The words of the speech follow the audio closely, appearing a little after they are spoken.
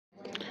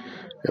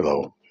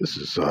Hello, this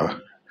is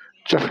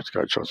Jeffrey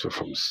Scott Joseph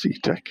from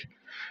C-Tech.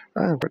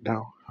 But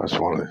now I just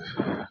want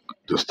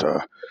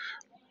to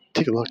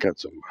take a look at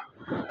some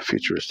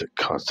futuristic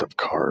concept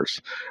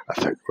cars I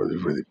think were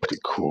really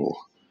pretty cool.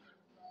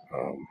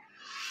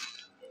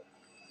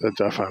 That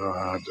I found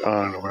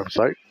on a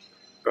website.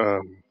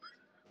 Um,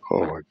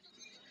 oh,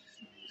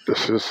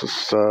 this is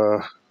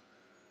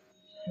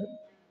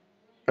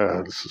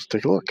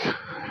take a look.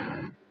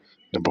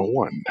 Number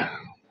one,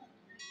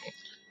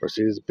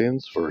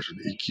 Mercedes-Benz version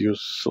EQ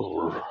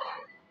Silver.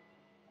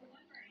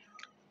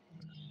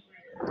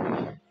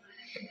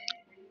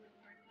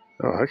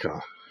 Oh, I kind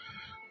of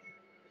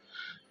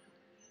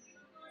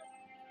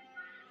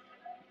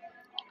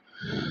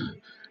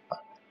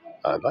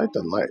I like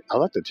the light. I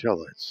like the tail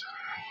lights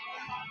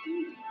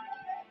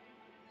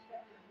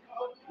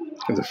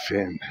and the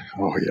fin.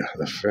 Oh yeah,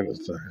 the fin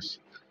is nice.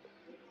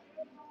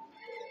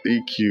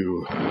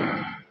 EQ.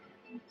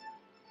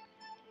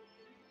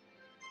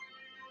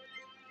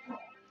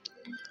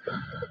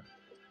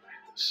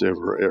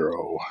 Silver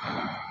Arrow.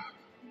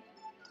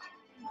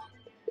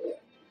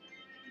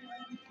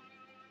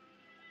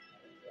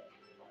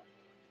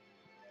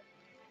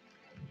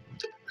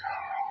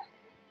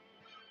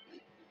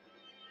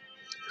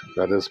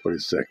 That is pretty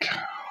sick.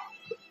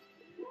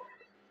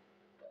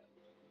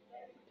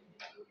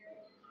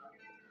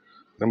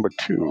 Number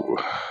two,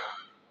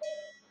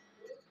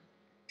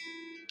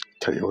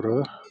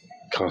 Toyota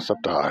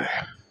Concept I.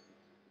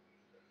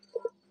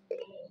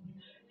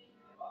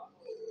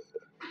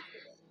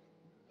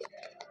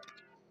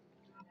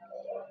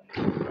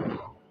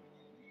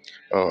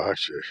 Oh,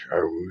 actually, I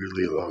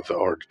really love the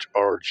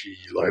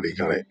RG lighting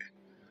on it.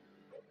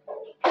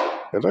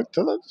 Did I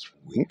just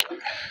wink?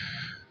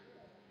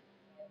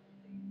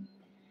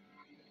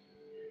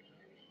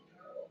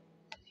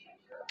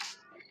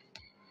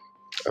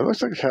 It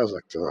looks like it has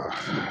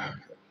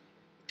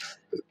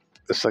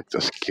it's like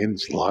the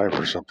skin's live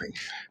or something.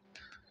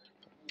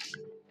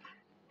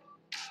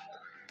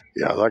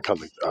 Yeah, I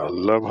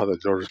love how the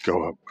doors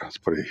go up. That's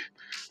pretty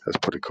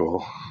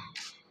cool.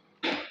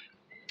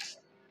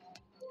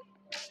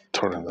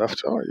 Turning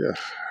left. Oh yeah,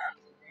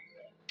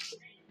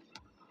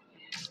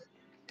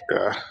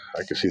 yeah.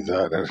 I can see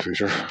that in the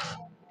future.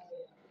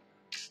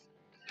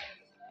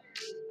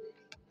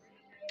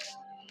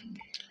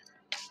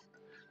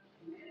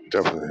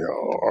 Definitely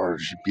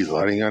RGB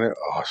lighting on it.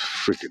 Oh, it's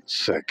freaking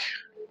sick.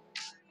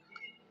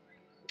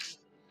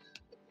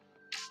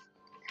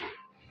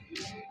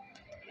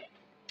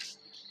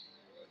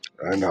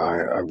 I know.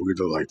 I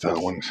really like that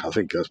one. I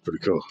think that's pretty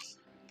cool.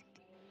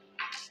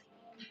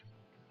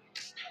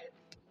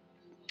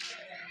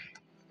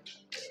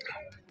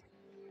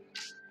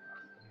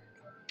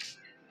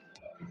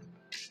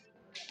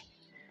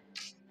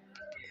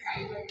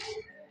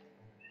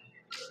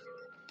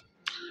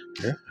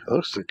 Yeah, it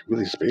looks like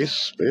really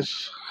space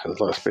has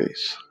a lot of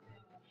space.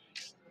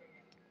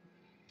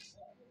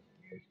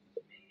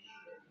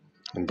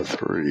 Number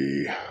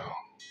three,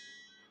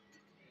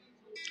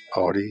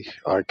 Audi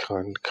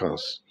Icon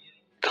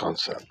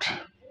Concept.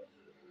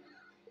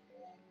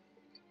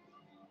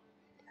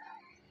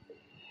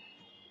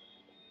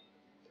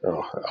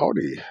 Oh,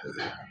 Audi.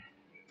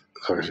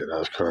 Sorry,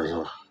 those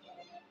cars.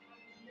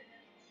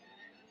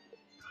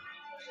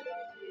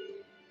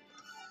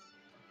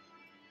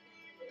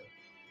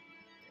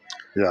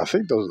 Yeah, I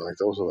think those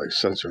are like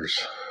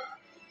sensors.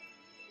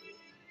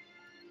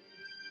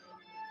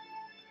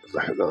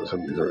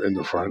 They're in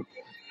the front.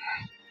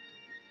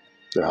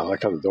 Yeah, I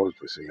like how the doors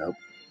facing up.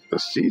 The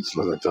seats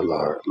look like the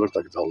leather.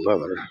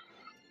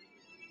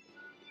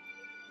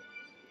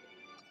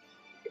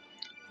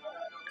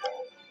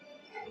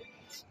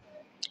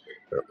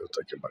 It looks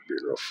like it might be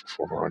a little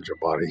former on your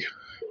body.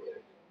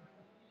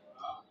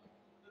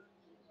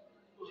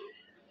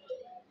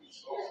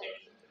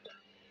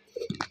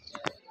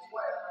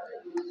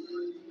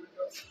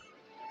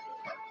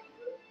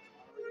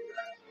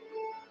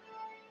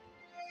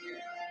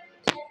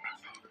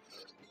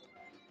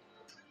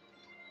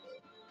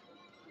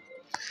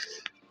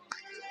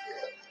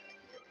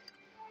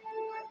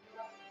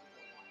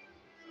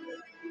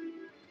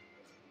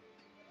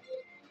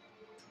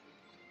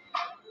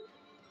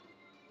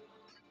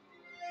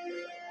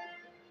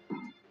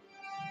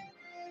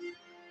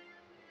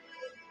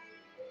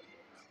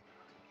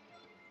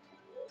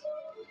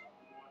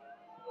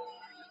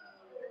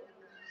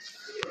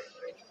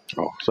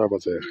 Oh, sorry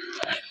about the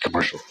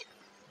commercial.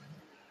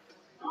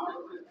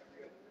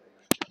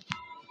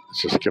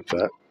 Let's just skip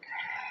that.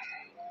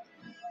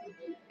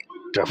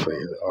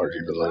 Definitely the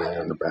RGB lighting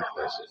on the back.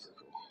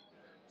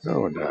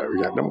 Oh, and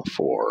we got number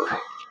four.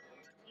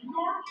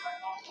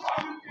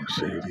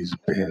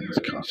 Mercedes-Benz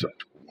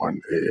Concept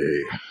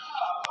 1A.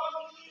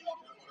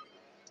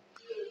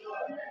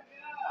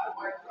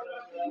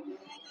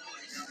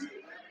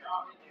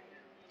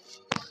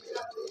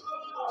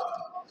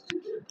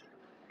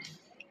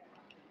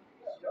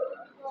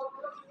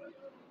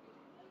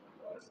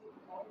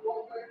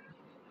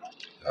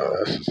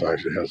 This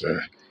actually has a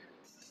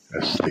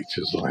sleek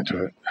chisel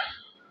into it.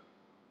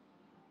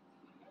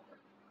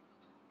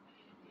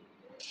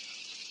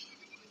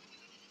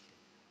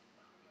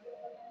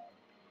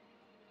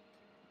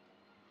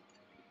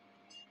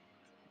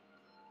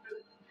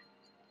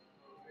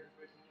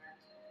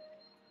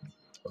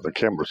 the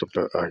cameras up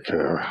there,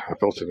 like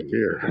built in the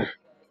mirror.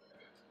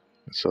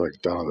 It's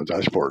like down on the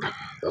dashboard.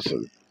 That's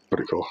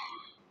pretty cool.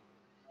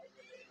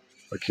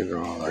 Like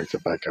like the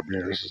backup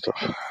mirrors and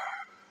stuff.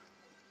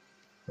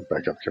 The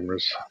backup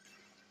cameras.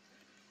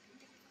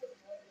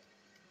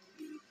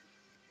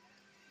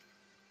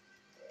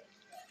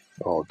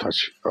 All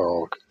touch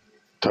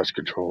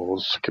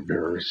controls,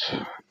 computers,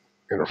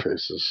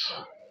 interfaces.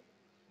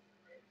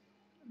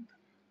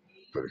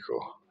 Pretty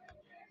cool.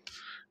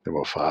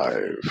 Number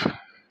 5.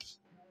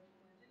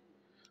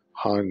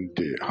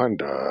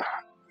 Honda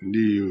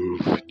New,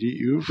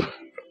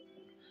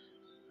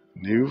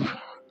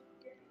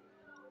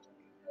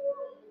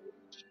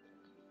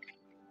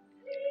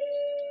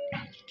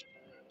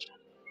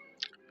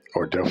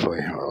 or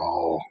definitely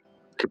all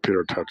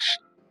computer touch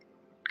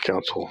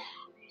console.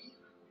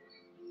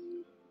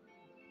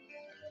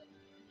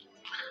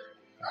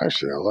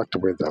 Actually, I like the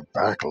way the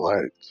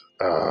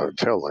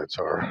tail lights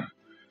are.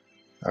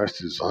 Nice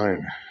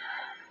design.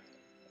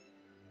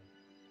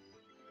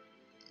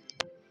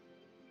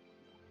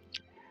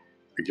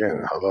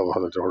 Again, I love how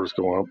the doors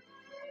go up.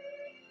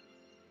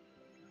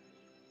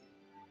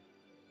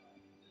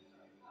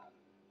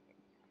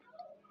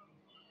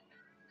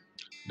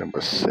 Number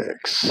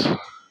 6.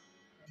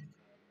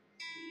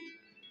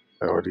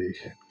 Audi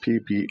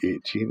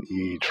PB18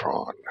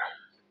 e-tron.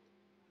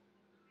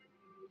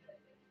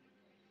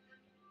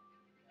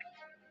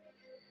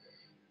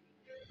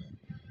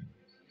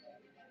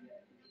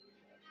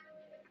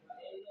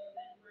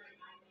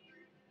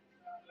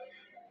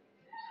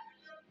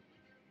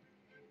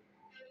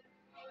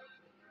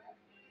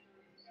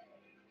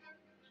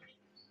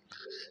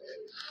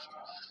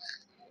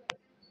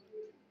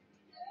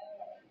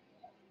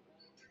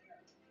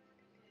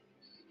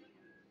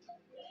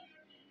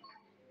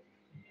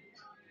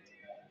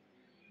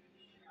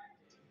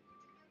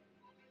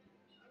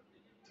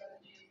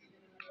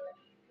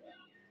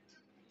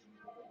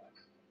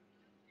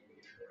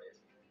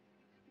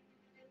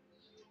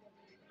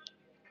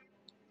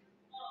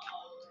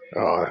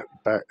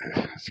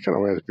 It's kind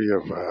of reminds me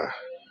of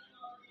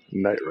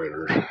Knight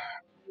Rider.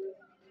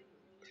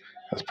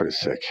 That's pretty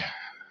sick.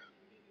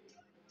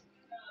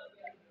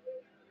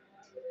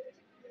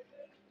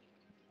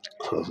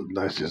 So there's a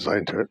nice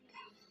design to it.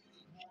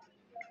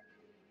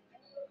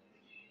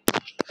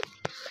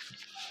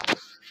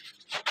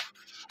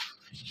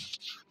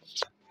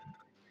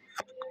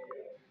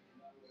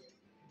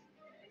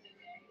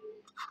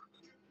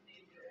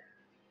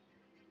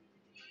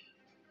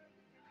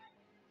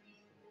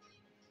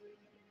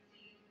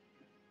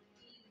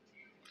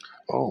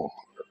 Oh,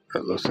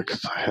 it looks like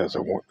it's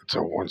a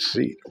one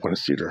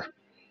seater.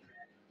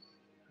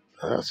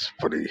 That's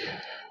pretty.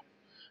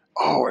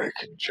 Oh, it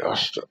can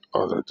adjust.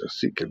 Oh, the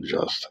seat can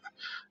adjust.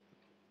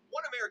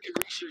 One American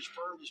research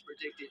firm has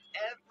predicted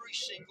every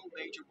single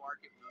major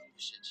market move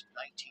since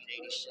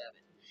 1987.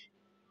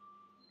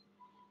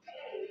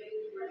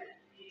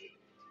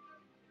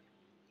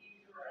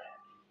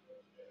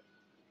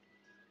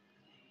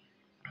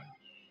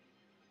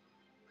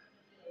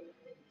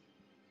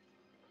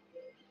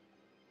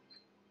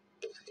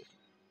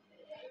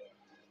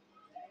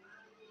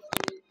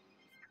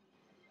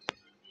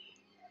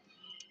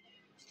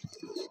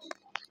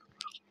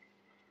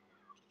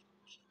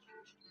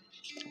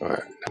 All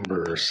right,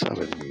 number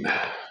 7.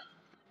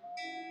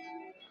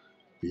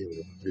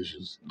 BMW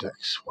Visions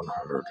Dex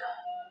 100.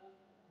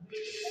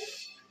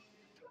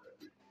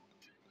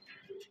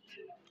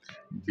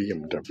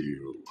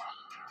 BMW.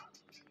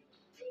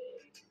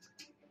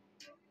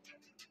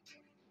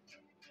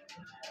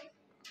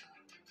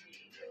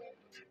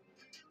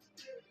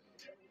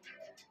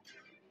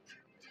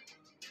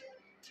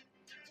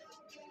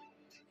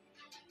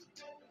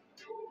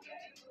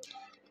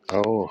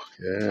 Oh,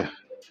 yeah.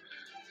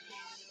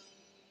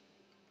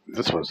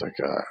 This one's like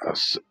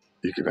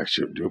you can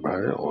actually do by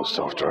your own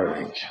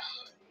self-driving.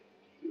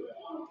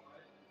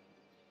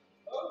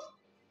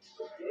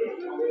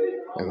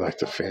 And like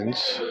the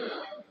fins.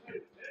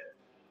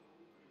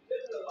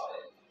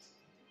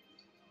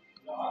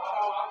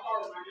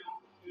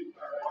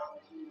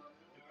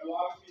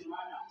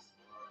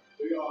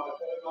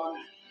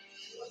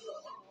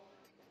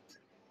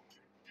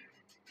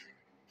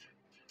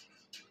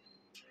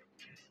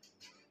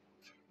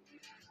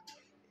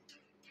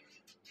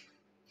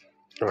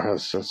 It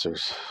has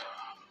sensors.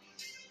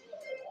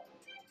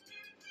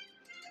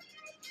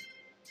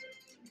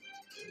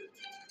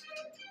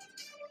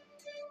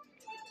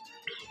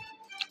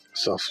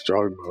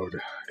 Self-driving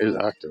mode is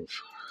active.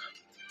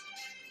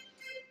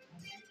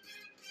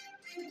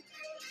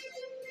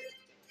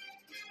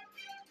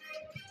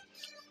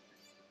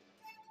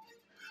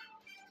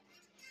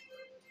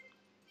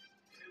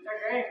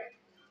 Okay.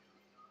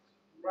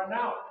 Run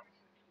out.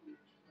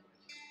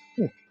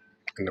 And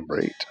number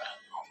 8.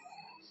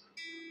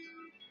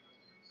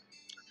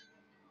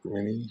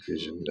 Mini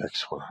Vision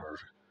X100.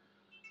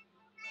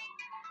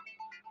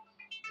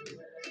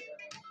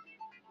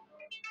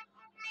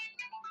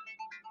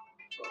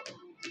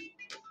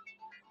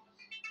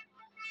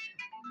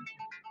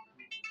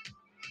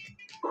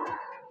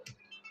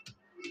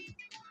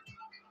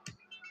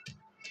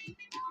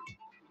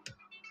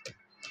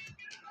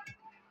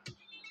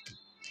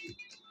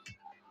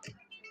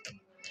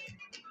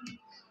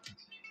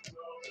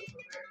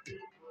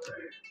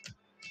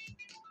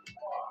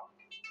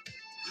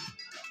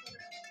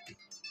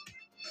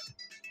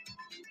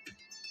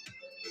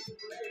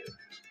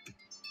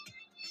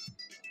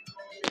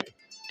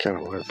 Kind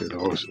of reminds me of the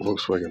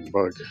Volkswagen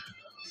Bug.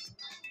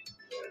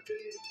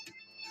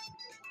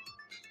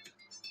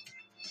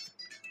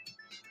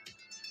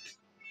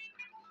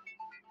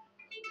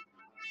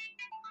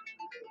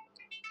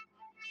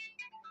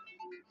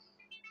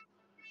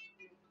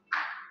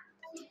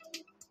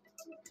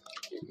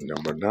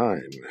 Number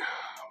 9.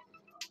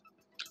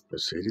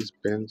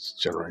 Mercedes-Benz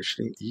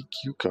Generation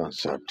EQ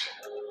concept.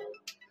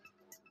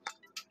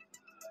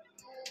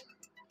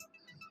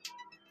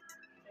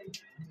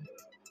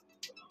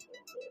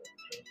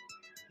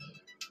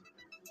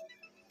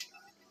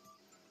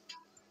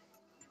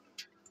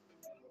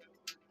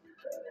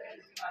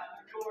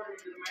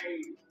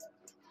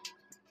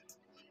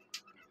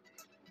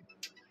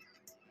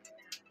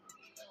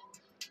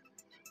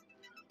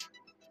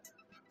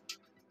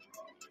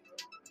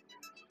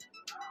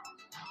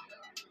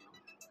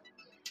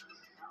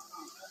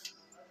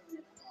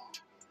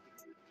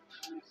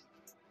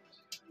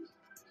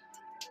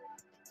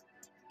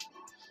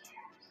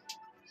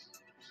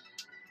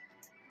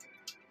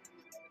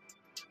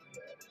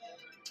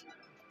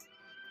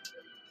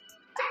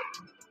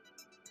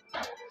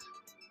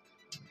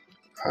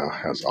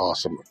 Has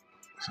awesome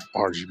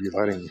RGB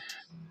lighting.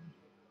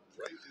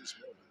 Right this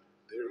moment,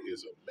 there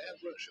is a mad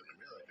rush in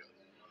America.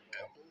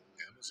 Apple,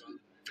 Amazon,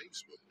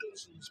 Facebook,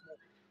 dozens more.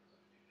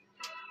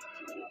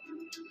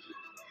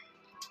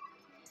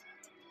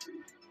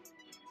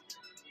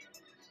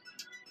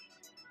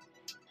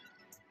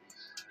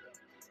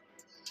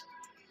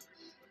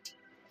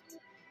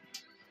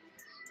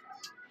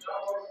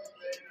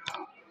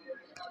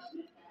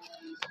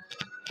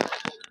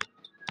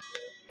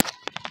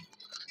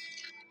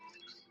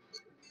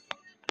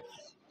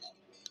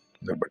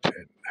 Number 10.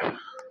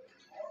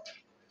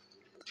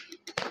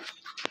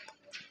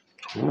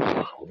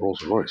 Ooh,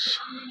 Rolls Royce.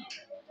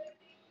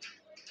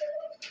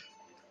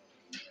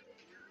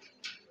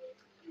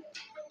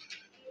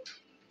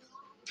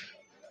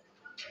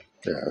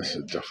 Yeah, this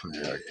is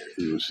definitely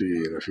you will see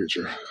in the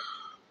future.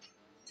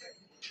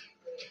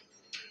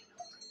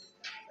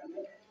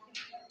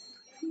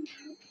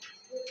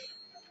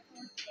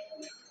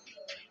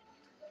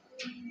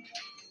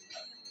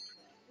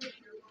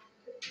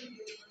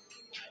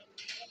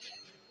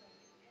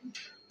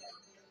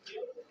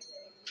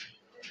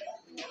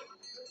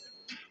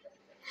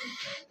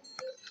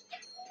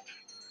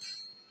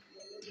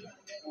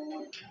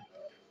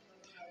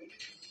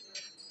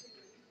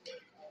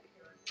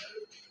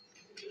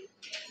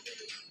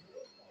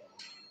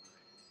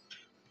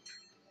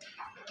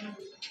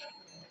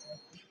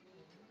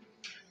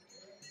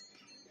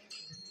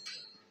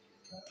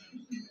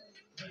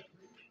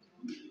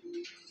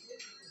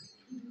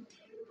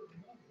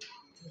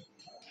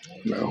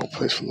 No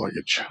place for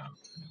luggage.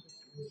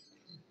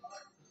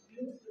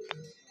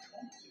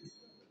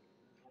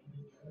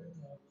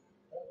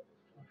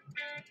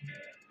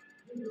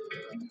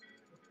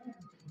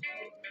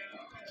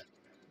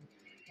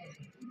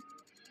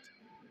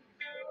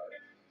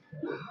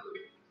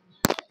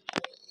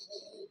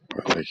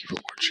 Well, thank you for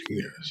watching.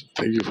 Yes,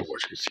 thank you for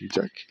watching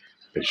C-Tech.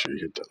 Make sure you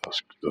hit the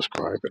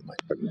subscribe and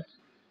like button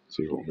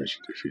so you won't miss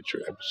the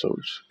future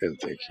episodes. And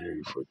thank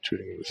you for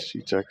tuning in with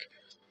C-Tech.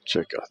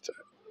 Check out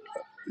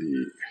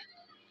the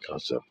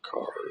concept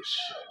cars.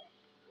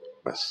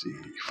 Must see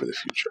for the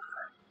future.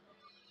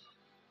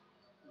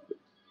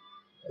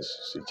 This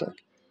is C-Tech.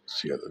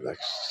 See you on the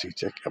next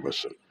C-Tech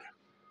episode.